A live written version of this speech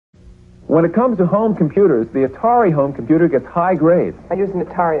When it comes to home computers, the Atari home computer gets high grades. I use an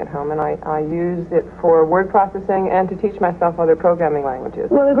Atari at home, and I use it for word processing and to teach myself other programming languages.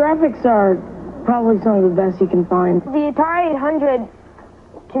 Well, the graphics are probably some of the best you can find. The Atari 800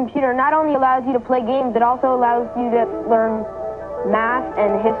 computer not only allows you to play games, it also allows you to learn math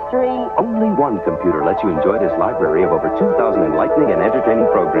and history. Only one computer lets you enjoy this library of over 2,000 enlightening and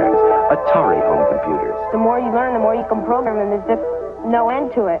entertaining programs. Atari home computers. The more you learn, the more you can program, and there's just no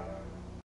end to it.